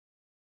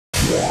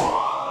Hello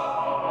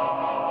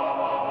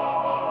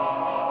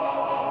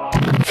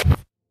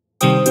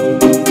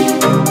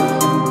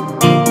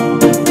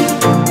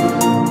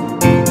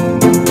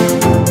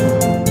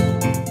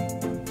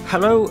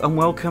and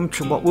welcome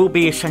to what will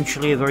be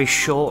essentially a very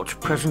short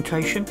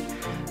presentation.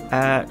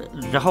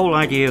 The whole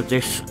idea of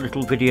this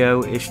little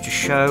video is to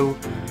show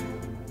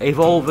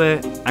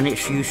Evolver and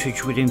its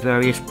usage within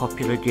various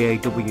popular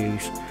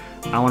DAWs.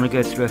 I want to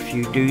go through a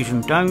few do's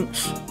and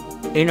don'ts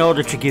in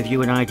order to give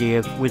you an idea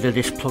of whether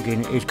this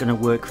plugin is going to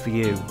work for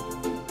you.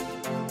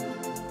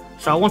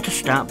 So I want to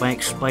start by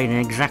explaining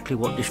exactly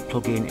what this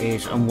plugin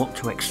is and what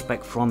to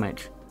expect from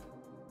it.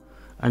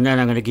 And then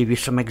I'm going to give you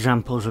some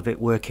examples of it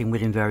working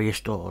within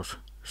various DAWs.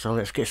 So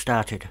let's get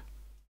started.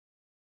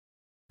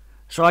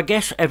 So I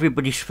guess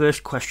everybody's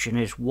first question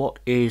is, what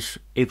is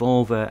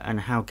Evolver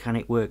and how can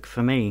it work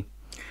for me?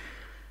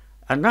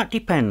 And that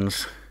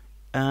depends.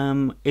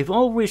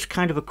 Evolver is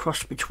kind of a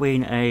cross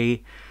between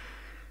a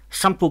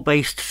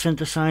sample-based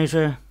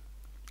synthesizer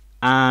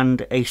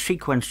and a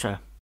sequencer.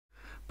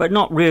 But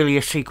not really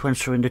a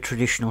sequencer in the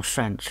traditional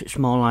sense. It's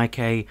more like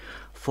a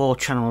 4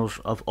 channels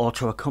of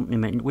auto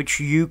accompaniment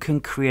which you can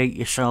create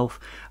yourself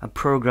and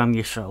program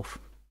yourself.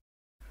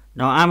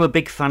 Now I'm a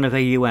big fan of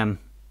AUM,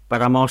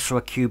 but I'm also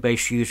a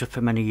Cubase user for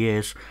many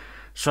years,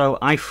 so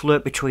I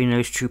flirt between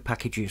those two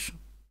packages.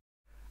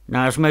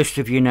 Now, as most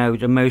of you know,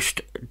 the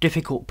most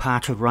difficult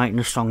part of writing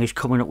a song is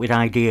coming up with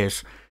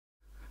ideas.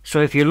 So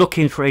if you're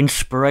looking for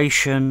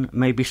inspiration,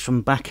 maybe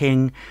some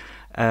backing,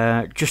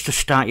 just to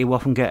start you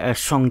off and get a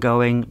song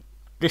going,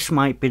 this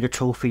might be the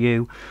tool for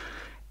you.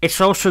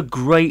 It's also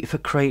great for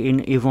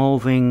creating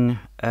evolving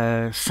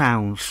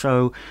sounds,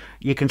 so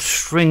you can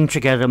string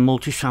together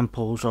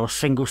multi-samples or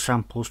single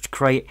samples to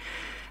create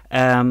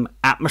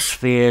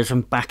atmospheres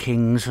and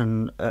backings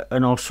and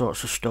all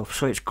sorts of stuff.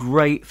 So it's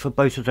great for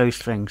both of those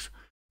things.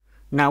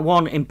 Now,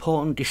 one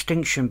important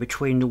distinction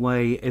between the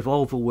way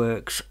Evolver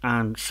works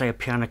and, say, a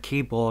piano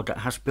keyboard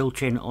that has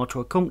built-in auto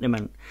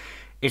accompaniment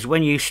is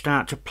when you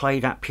start to play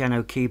that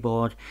piano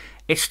keyboard,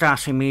 it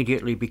starts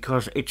immediately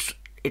because it's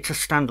a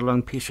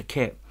standalone piece of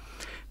kit.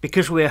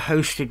 Because we're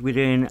hosted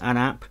within an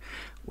app,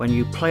 when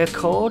you play a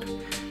chord,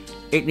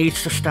 it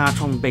needs to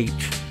start on beat,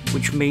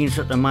 which means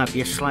that there might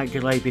be a slight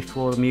delay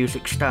before the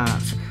music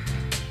starts.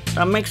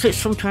 That makes it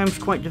sometimes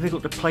quite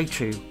difficult to play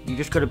to. You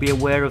just got to be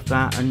aware of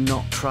that and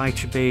not try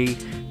to be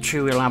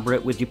too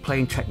elaborate with your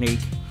playing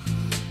technique.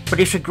 But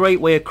it's a great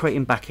way of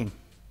creating backing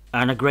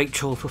and a great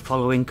tool for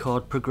following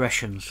chord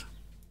progressions.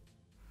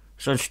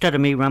 So instead of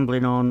me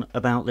rambling on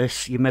about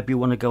this, you maybe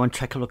want to go and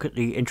take a look at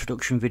the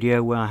introduction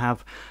video where I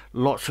have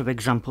lots of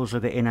examples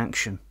of it in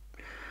action.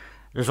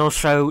 There's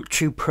also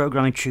 2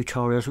 programming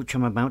tutorials which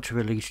I'm about to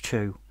release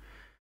too.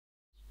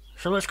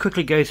 So let's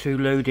quickly go through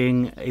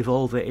loading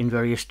Evolver in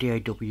various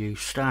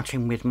DAWs,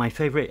 starting with my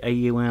favourite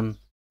AUM.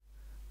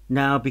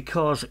 Now,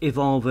 because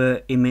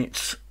Evolver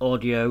emits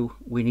audio,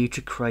 we need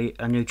to create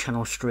a new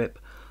channel strip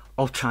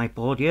of type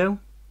audio.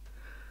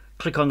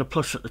 Click on the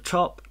plus at the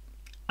top,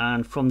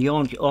 and from the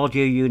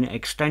audio unit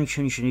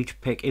extensions you need to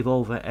pick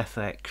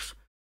EvolverFX.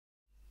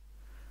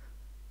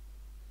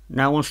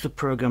 Now once the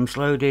program's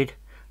loaded,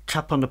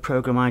 tap on the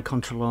program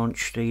icon to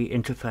launch the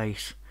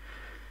interface.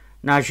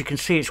 Now, as you can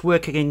see, it's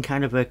working in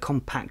kind of a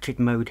compacted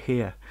mode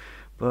here,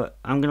 but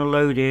I'm going to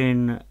load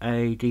in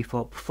a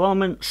default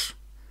performance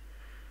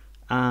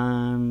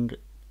and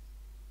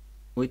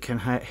we can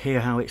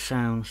hear how it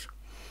sounds.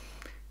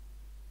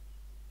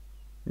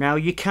 Now,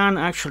 you can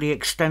actually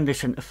extend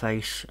this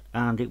interface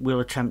and it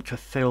will attempt to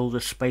fill the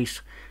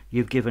space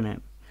you've given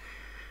it.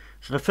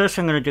 So the first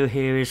thing I'm going to do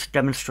here is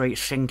demonstrate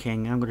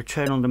syncing. I'm going to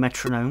turn on the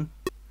metronome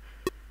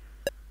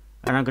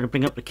and I'm going to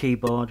bring up the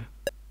keyboard.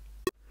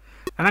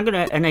 And I'm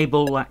going to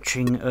enable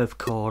latching of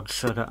chords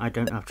so that I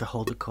don't have to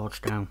hold the chords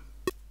down.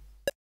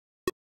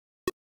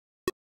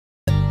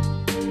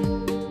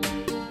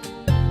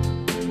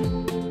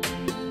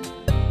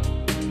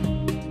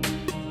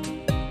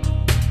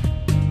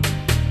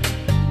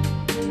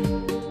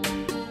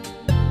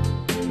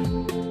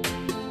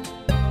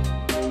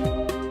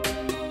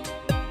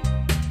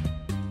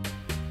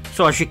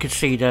 So as you can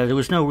see there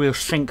was no real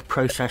sync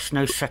process,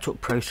 no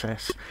setup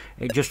process.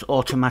 It just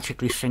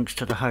automatically syncs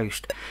to the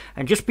host.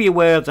 And just be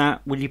aware of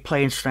that with your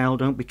playing style,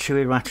 don't be too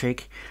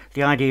erratic.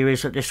 The idea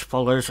is that this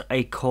follows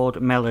a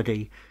chord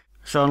melody.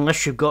 So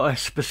unless you've got a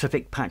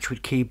specific patch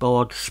with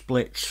keyboard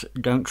splits,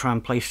 don't try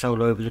and play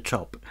solo over the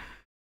top.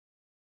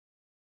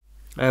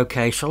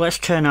 Okay, so let's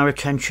turn our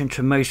attention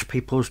to most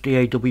people's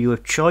DAW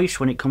of choice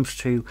when it comes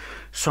to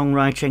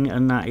songwriting,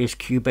 and that is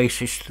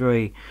Cubase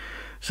 3.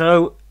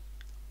 So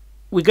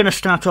we're going to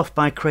start off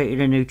by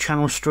creating a new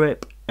channel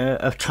strip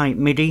of type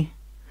MIDI,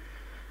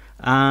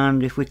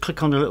 and if we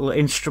click on the little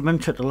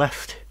instrument at the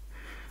left,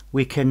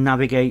 we can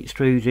navigate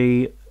through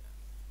the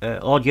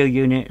audio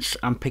units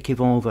and pick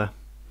Evolver.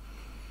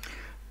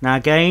 Now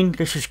again,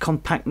 this is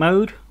compact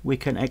mode. We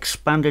can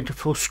expand into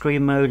full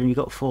screen mode and you've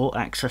got full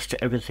access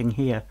to everything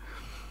here.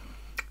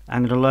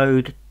 I'm going to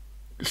load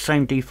the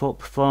same default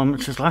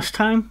performance as last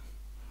time,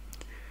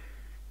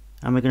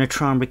 and we're going to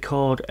try and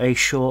record a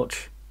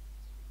short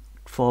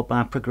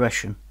 4-bar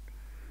progression.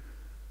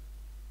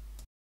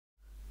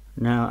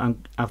 Now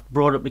I've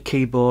brought up the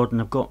keyboard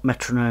and I've got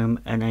metronome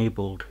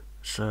enabled,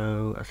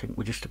 so I think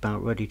we're just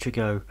about ready to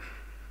go.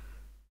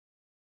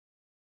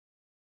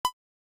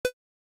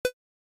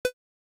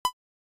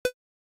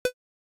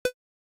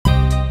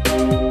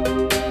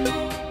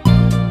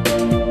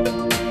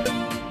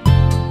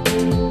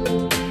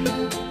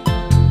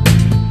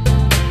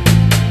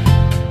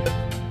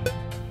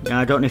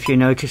 I don't know if you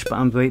noticed, but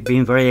I'm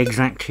being very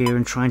exact here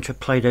and trying to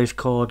play those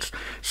chords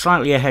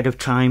slightly ahead of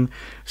time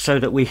so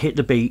that we hit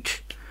the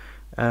beat.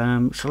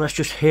 So let's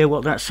just hear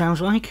what that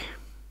sounds like.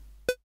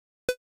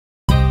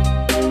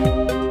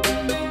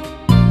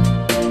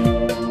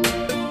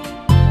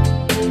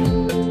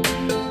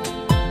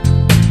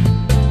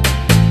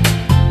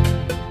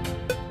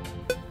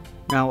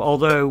 Now,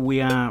 although we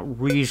are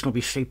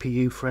reasonably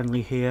CPU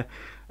friendly here,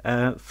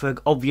 for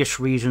obvious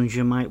reasons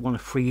you might want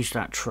to freeze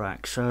that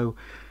track. So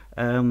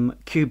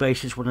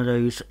Cubase is one of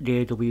those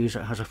DAWs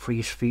that has a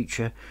freeze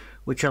feature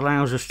which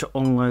allows us to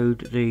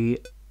unload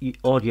the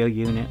audio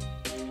unit.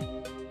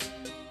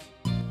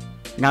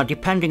 Now,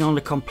 depending on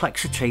the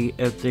complexity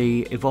of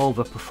the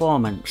Evolver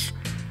performance,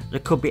 there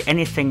could be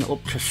anything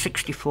up to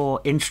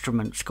 64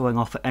 instruments going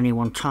off at any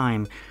one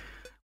time.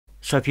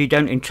 So if you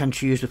don't intend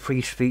to use the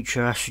freeze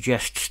feature, I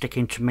suggest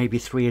sticking to maybe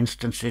 3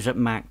 instances at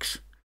max.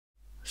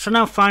 So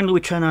now finally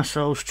we turn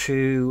ourselves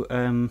to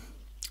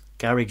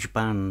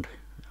GarageBand.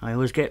 I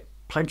always get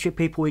plenty of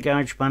people with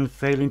GarageBand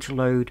failing to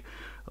load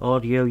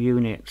audio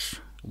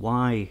units.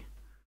 Why?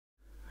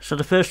 So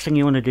the first thing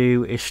you want to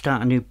do is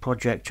start a new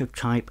project of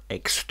type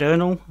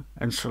external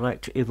and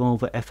select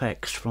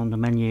EvolverFX from the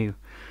menu.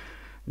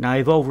 Now,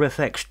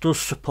 EvolverFX does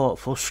support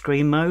full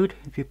screen mode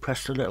if you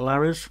press the little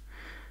arrows.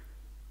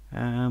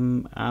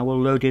 I will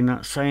load in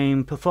that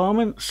same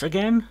performance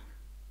again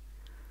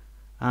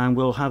and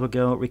we'll have a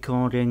go at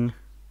recording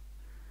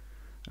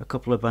a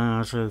couple of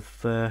bars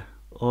of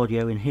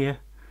audio in here.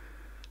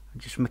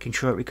 Just making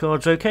sure it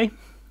records okay.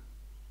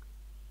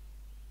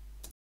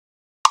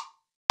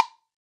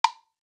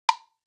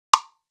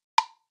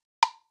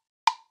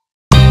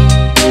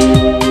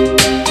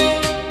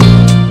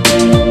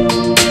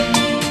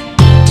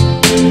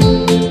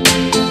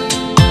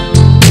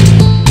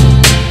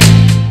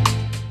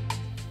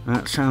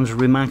 That sounds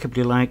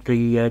remarkably like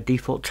the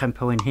default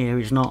tempo in here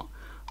is not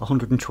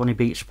 120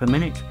 beats per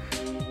minute.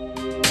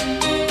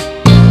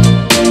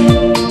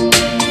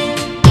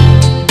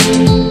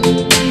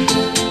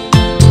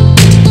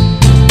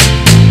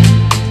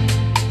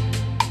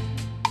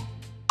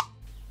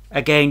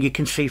 Again, you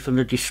can see from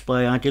the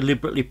display I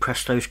deliberately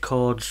pressed those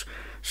chords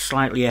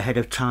slightly ahead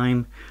of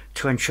time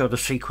to ensure the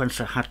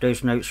sequencer had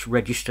those notes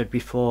registered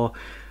before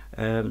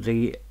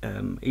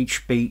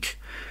each beat.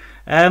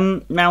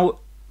 Now,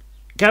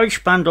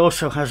 GarageBand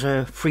also has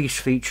a freeze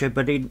feature,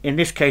 but in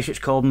this case it's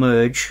called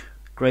Merge.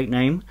 Great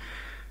name.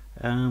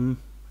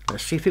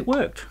 Let's see if it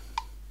worked.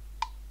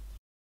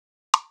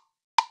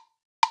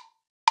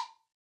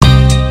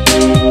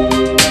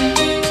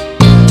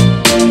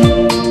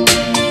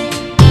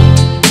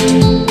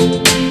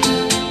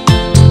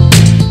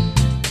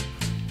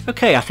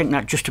 Okay, I think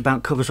that just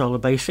about covers all the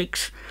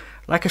basics.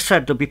 Like I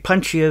said, there'll be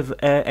plenty of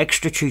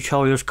extra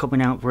tutorials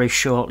coming out very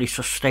shortly,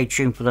 so stay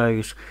tuned for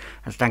those,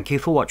 and thank you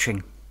for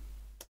watching.